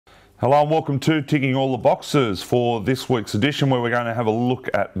Hello and welcome to Ticking All the Boxes for this week's edition, where we're going to have a look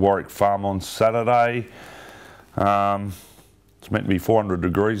at Warwick Farm on Saturday. It's meant to be 400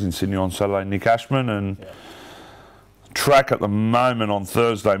 degrees in Sydney on Saturday, Nick Ashman, and track at the moment on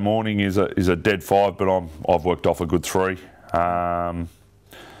Thursday morning is a dead 5, but I've worked off a good 3.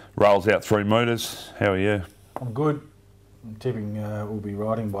 Rails out 3 metres. How are you? I'm good. I'm tipping we'll be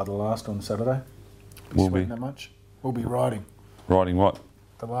riding by the last on Saturday. Will be that much? We'll be riding. Riding what?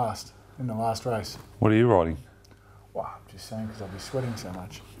 In the last race. What are you riding? Well, I'm just saying because I'll be sweating so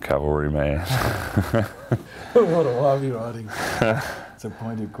much. Cavalry man. What do I be riding? It's a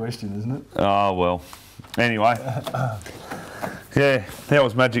pointed question, isn't it? Oh, well. Anyway. Yeah, how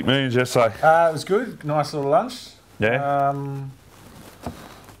was Magic Moons yesterday? It was good. Nice little lunch. Yeah.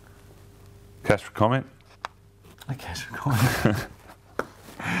 Cash for comment? A cash for comment.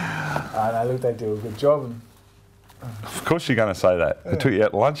 Look, they do a good job. And of course you're going to say that. They took you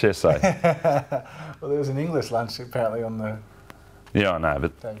out to lunch yesterday. well, there was an English lunch apparently on the Yeah, I know,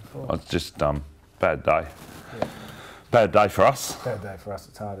 but day before. it's just bad day. Yeah. Bad day for us. Bad day for us.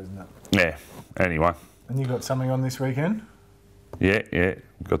 It's hard, isn't it? Yeah. Anyway. And you got something on this weekend? Yeah.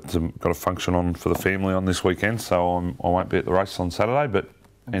 Got a function on for the family on this weekend, so I won't be at the race on Saturday. But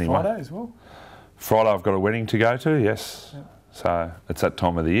And anyway, Friday as well. Friday I've got a wedding to go to. Yes. Yep. So it's that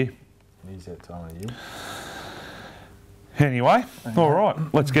time of the year. It is that time of year. Anyway, all right,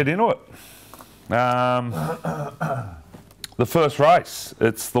 let's get into it. The first race,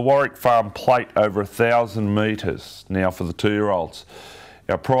 it's the Warwick Farm Plate over 1,000 metres now for the 2-year-olds.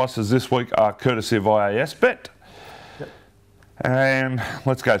 Our prices this week are courtesy of IAS Bet. Yep. And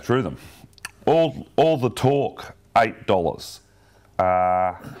let's go through them. All the Talk, $8.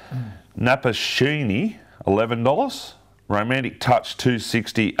 Napa Sheeny, $11. Romantic Touch,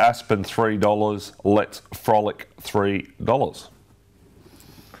 $2.60. Aspen, $3. Let's Frolic, $3.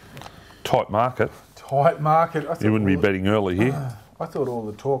 Tight market. Tight market. You wouldn't be betting early here. I thought All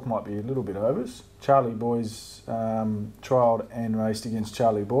the Talk might be a little bit overs. Charlie Boy's trialled and raced against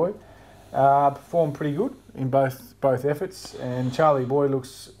Charlie Boy. Performed pretty good in both efforts, and Charlie Boy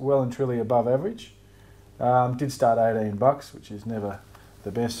looks well and truly above average. Did start $18, which is never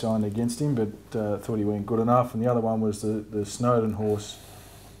the best sign against him, but thought he went good enough. And the other one was the Snowden horse,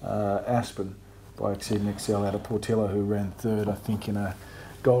 Aspen, by Exceeding Excel out of Portillo, who ran 3rd, I think, in a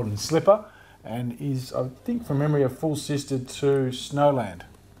golden slipper, and is, I think, from memory, a full sister to Snowland,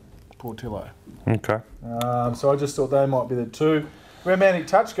 Portillo. Okay. So I just thought they might be the 2. Romantic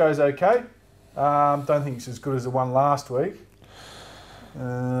Touch goes okay. Don't think it's as good as the one last week.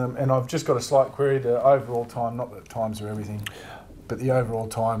 And I've just got a slight query. The overall time, not that times are everything, but the overall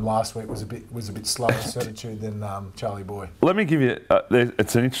time last week was a bit slower certitude than Charlie Boy. Let me give you.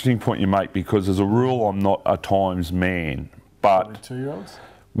 It's an interesting point you make, because as a rule, I'm not a times man, but With 2-year-olds.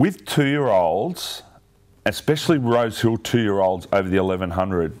 with 2-year-olds, especially Rose Hill 2-year-olds over the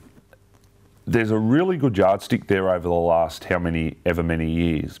 1100, there's a really good yardstick there over the last ever many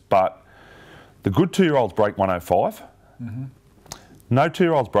years. But the good 2-year-olds break 105. Mm-hmm. No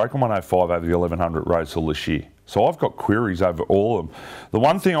 2-year-olds broken 105 over the 1100 Rose Hill this year. So I've got queries over all of them. The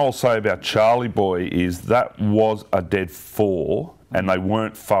one thing I'll say about Charlie Boy is that was a dead 4, and they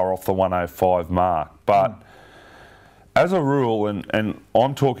weren't far off the 105 mark. But as a rule, and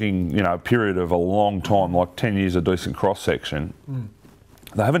I'm talking, a period of a long time, like 10 years of decent cross-section,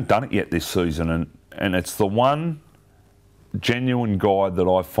 they haven't done it yet this season, and it's the one genuine guide that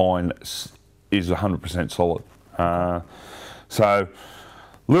I find is 100% solid. So,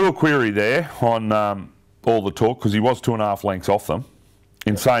 little query there on All the Talk, because he was 2.5 lengths off them.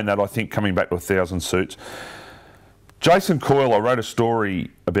 In saying that, I think coming back to 1,000 suits. Jason Coyle, I wrote a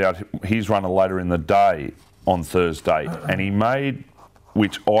story about his runner later in the day on Thursday, and he made,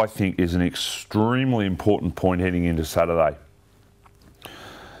 which I think is an extremely important point heading into Saturday.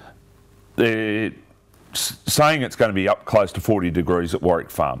 Saying it's going to be up close to 40 degrees at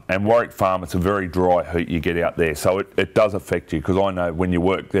Warwick Farm. And Warwick Farm, it's a very dry heat you get out there. So it does affect you, because I know when you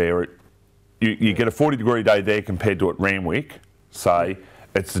work there, you get a 40-degree day there compared to at Randwick, say,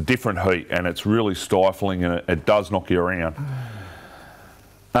 it's a different heat, and it's really stifling, and it does knock you around.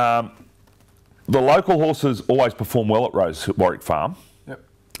 The local horses always perform well at Warwick Farm. Yep.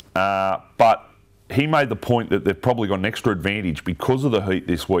 But he made the point that they've probably got an extra advantage because of the heat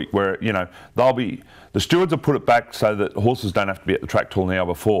this week, where, the stewards have put it back so that horses don't have to be at the track till an hour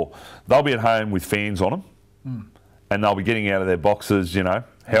before. They'll be at home with fans on them, and they'll be getting out of their boxes,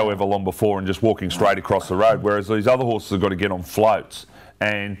 however long before, and just walking straight across the road, whereas these other horses have got to get on floats.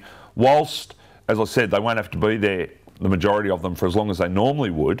 And whilst, as I said, they won't have to be there, the majority of them, for as long as they normally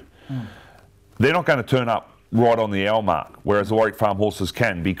would, they're not going to turn up right on the hour mark, whereas the Warwick Farm horses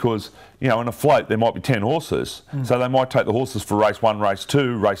can, because, you know, in a float there might be 10 horses, so they might take the horses for race 1, race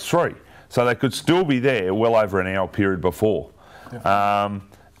 2, race 3. So they could still be there well over an hour period before.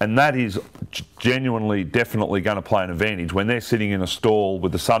 And that is genuinely, definitely going to play an advantage when they're sitting in a stall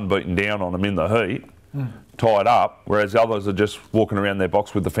with the sun beating down on them in the heat, tied up, whereas the others are just walking around their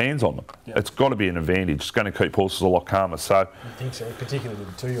box with the fans on them. It's got to be an advantage. It's going to keep horses a lot calmer. So I think so, particularly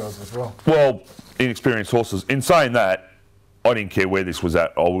with the 2-year-olds as well. Well, inexperienced horses. In saying that, I didn't care where this was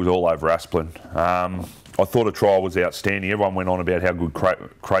at. I was all over Asplin. I thought a trial was outstanding. Everyone went on about how good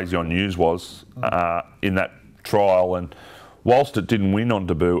Crazy on News was in that trial, and whilst it didn't win on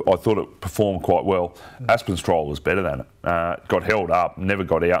debut, I thought it performed quite well. Aspin's trial was better than it. Got held up, never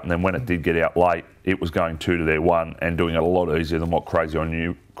got out, and then when it did get out late, it was going 2 to their 1 and doing it a lot easier than what Crazy on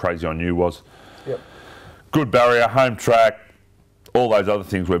You was. Yep. Good barrier, home track, all those other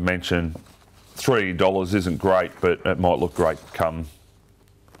things we've mentioned. $3 isn't great, but it might look great come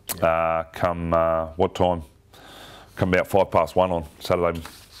what time? Come about 1:05 on Saturday.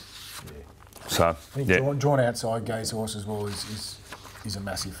 So, I think drawn outside gaze horse as well is a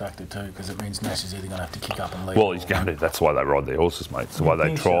massive factor too, because it means Nash is either going to have to kick up and leave. Well, he's going to. That's why they ride their horses, mate. It's the way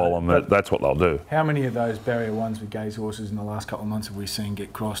they trial them. That's what they'll do. How many of those barrier ones with gaze horses in the last couple of months have we seen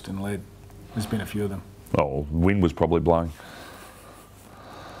get crossed and led? There's been a few of them. Oh, wind was probably blowing.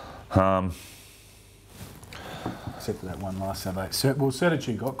 Except for that one last Saturday. Well,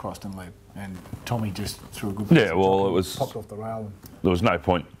 Certitude got crossed and led, and Tommy just threw a good. Yeah, well, it was popped off the rail. There was no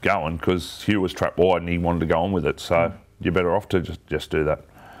point going because Hugh was trapped wide and he wanted to go on with it. So you're better off to just do that.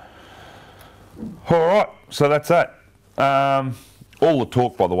 All right, so that's that. All the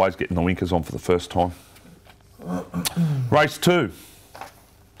talk, by the way, is getting the winkers on for the first time. Race 2.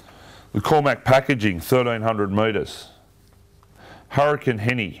 The Cormac Packaging, 1,300 metres. Hurricane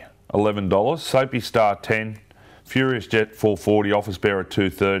Henny, $11. Soapy Star, 10. Furious Jet, 440. Office Bearer,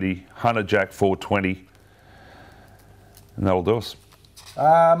 230. Hunter Jack, 420. And that'll do us.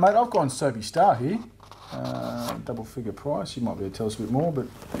 Mate, I've gone Soapy Star here. Double figure price. You might be able to tell us a bit more, but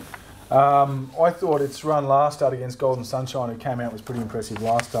I thought its run last start against Golden Sunshine, who came out, was pretty impressive.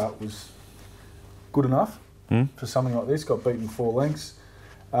 Last start was good enough for something like this. Got beaten 4 lengths.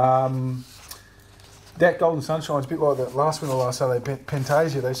 That Golden Sunshine's a bit like that last winner last Saturday,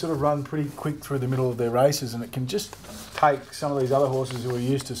 Pentasia. They sort of run pretty quick through the middle of their races, and it can just take some of these other horses who are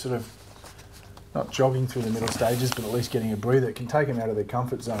used to sort of not jogging through the middle stages, but at least getting a breather. It can take them out of their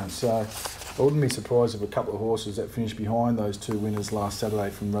comfort zone. So I wouldn't be surprised if a couple of horses that finished behind those 2 winners last Saturday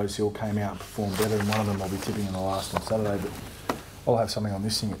from Rose Hill came out and performed better, and one of them I'll be tipping in the last on Saturday. But I'll have something on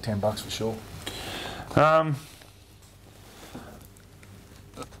this thing at $10 for sure.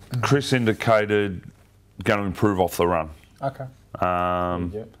 Chris indicated going to improve off the run. Okay.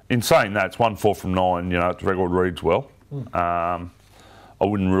 In saying that, it's 1-4 from 9. You know, the record reads well. I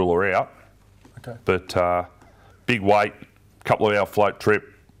wouldn't rule her out. Okay. But big weight, couple of hour float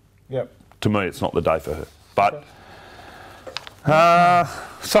trip. Yep. To me, it's not the day for her. But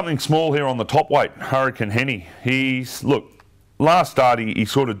something small here on the top weight, Hurricane Henny. Look, last start he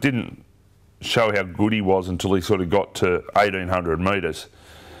sort of didn't show how good he was until he sort of got to 1,800 metres.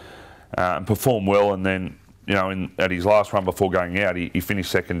 And performed well, and then, you know, at his last run before going out, he finished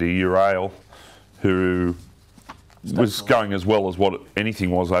second to Urail, who was going as well as what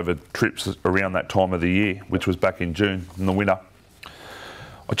anything was over trips around that time of the year, which was back in June in the winter.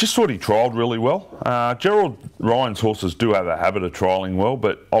 I just thought he trialled really well. Gerald Ryan's horses do have a habit of trialling well,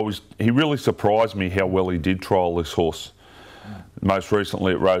 but he really surprised me how well he did trial this horse. Most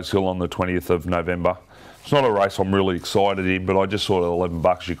recently at Rose Hill on the 20th of November. It's not a race I'm really excited in, but I just thought at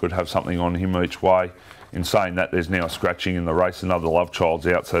 $11 you could have something on him each way. In saying that, there's now scratching in the race. Another Love Child's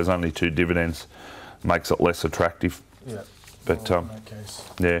out, so there's only 2 dividends. Makes it less attractive. Yeah. But in that case.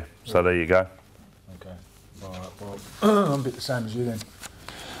 Yeah. So there you go. Okay. All right. Well, I'm a bit the same as you then.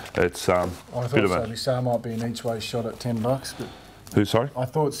 It's I thought Soapy Star might be an each way shot at $10, but. Who, sorry? I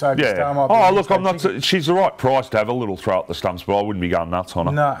thought Soapy Star might be. Oh, look, I'm not. She's the right price to have a little throw at the stumps, but I wouldn't be going nuts on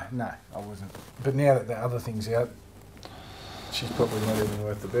her. No, I wasn't. But now that the other thing's out, she's probably not even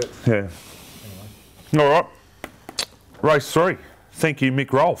worth the bet. Yeah. Anyway. All right. Race 3. Thank you,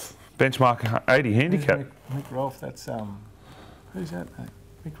 Mick Rolfe. Benchmark 80 handicap. Mick Rolfe, that's who's that?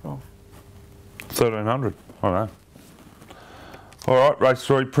 Mick Rolfe. 1,300. I don't know. All right, race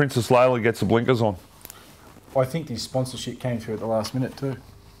 3. Princess Layla gets the blinkers on. I think his sponsorship came through at the last minute too.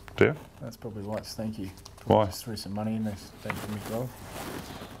 Do you? That's probably why it's thank you. Why? Just threw some money in there. Thank you, Mick Rolfe.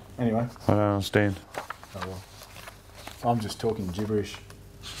 Anyway. I don't understand. Oh well. I'm just talking gibberish.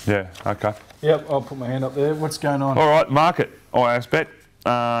 Yeah, okay. Yep, I'll put my hand up there. What's going on? All right, market. IS bet.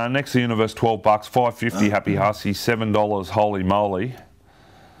 Next to Universe, $12, $5.50 Happy Hussy, $7 Holy Moly,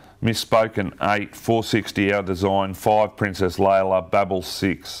 Misspoken 8, $4.60 Our Design, 5 Princess Layla, Babel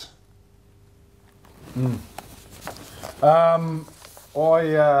 6.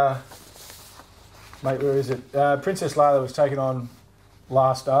 Mate, where is it? Princess Layla was taken on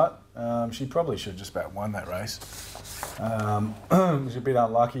last start. She probably should have just about won that race. Was a bit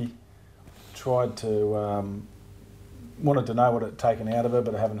unlucky. Tried to wanted to know what it had taken out of her,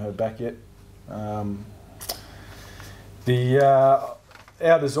 but I haven't heard back yet. Our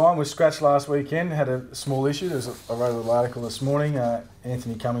Design was scratched last weekend. Had a small issue. I wrote a little article this morning.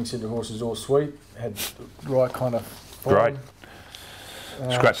 Anthony Cummings said the horse is all sweet. Had the right kind of form. Great.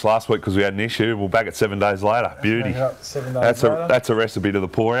 Scratched last week because we had an issue. We're back at 7 days later. Beauty. 7 days later. That's a recipe to the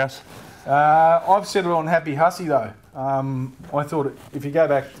poorhouse. I've settled on Happy Hussy though. I thought if you go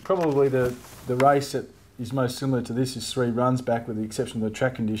back, probably the race that is most similar to this is 3 runs back, with the exception of the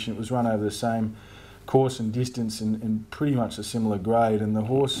track condition. It was run over the same course and distance and pretty much a similar grade. And the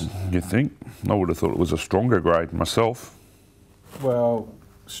horse... You think? I would have thought it was a stronger grade myself. Well,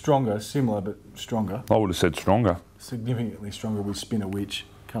 stronger, similar but stronger. I would have said stronger. Significantly stronger with Spinner Witch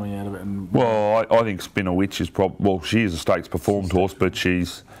coming out of it. And well, I think Spinner Witch is probably... Well, she is a stakes performed horse, but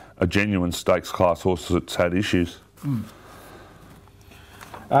she's a genuine stakes class horse that's had issues.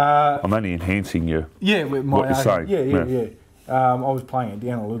 I'm only enhancing you. Yeah, with my what you're saying. Yeah. I was playing it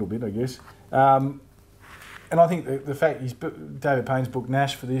down a little bit, I guess. And I think the fact David Payne's booked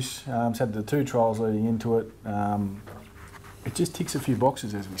Nash for this, he's had the 2 trials leading into it. It just ticks a few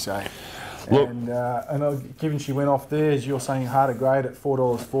boxes, as we say. Look, and given she went off there, as you're saying, harder grade at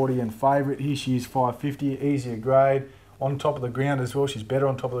 $4.40 and favourite. Here she is $5.50, easier grade. On top of the ground as well. She's better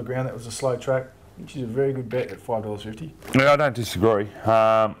on top of the ground. That was a slow track. I think she's a very good bet at $5.50. Yeah, I don't disagree.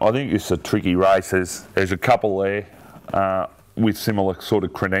 I think it's a tricky race. There's a couple there with similar sort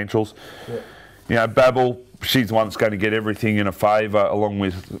of credentials. Yeah. You know, Babel, she's the one that's going to get everything in her favour, along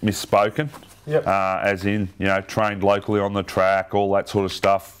with Misspoken. Yep. As in, you know, trained locally on the track, all that sort of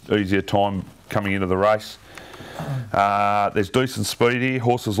stuff. Easier time coming into the race. There's decent speed here.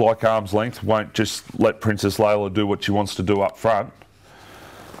 Horses like arm's length, won't just let Princess Layla do what she wants to do up front.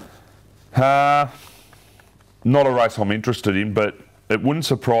 Not a race I'm interested in, but it wouldn't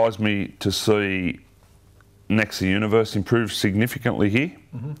surprise me to see Next to Universe improve significantly here.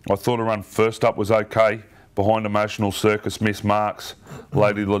 I thought her run first up was okay. Behind Emotional Circus, Miss Marks,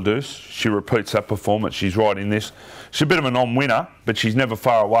 Lady Ladouce. She repeats that performance. She's right in this. She's a bit of a non-winner, but she's never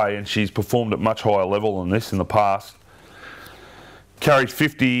far away, and she's performed at much higher level than this in the past. Carried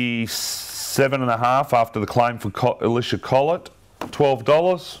 57.5 after the claim for Alicia Collett,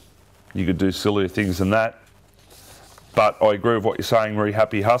 $12. You could do sillier things than that. But I agree with what you're saying, Marie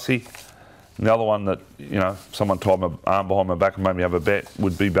Happy Hussy. And the other one that, you know, someone tied my arm behind my back and made me have a bet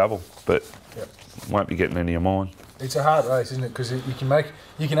would be Babel. But won't be getting any of mine. It's a hard race, isn't it? Because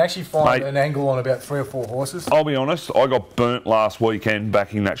you can actually find an angle on about 3 or 4 horses. I'll be honest, I got burnt last weekend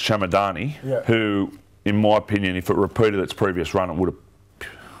backing that Shamadani, who, in my opinion, if it repeated its previous run, it would have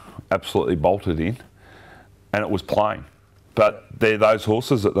absolutely bolted in, and it was plain. But they're those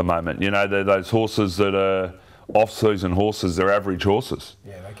horses at the moment. You know, they're those horses that are off-season horses. They're average horses.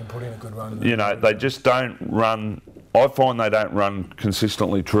 Yeah, they can put in a good run. You know, they just don't run. I find they don't run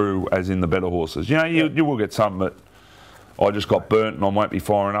consistently true as in the better horses. You know, you will get some, but I just got burnt and I won't be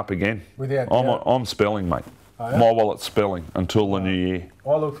firing up again. I'm spelling, mate. Oh, yeah? My wallet's spelling until the new year.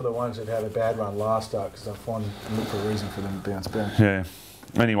 I look for the ones that had a bad run last start because I look for a reason for them to bounce back. Yeah.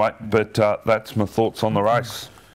 Anyway, but that's my thoughts on the race.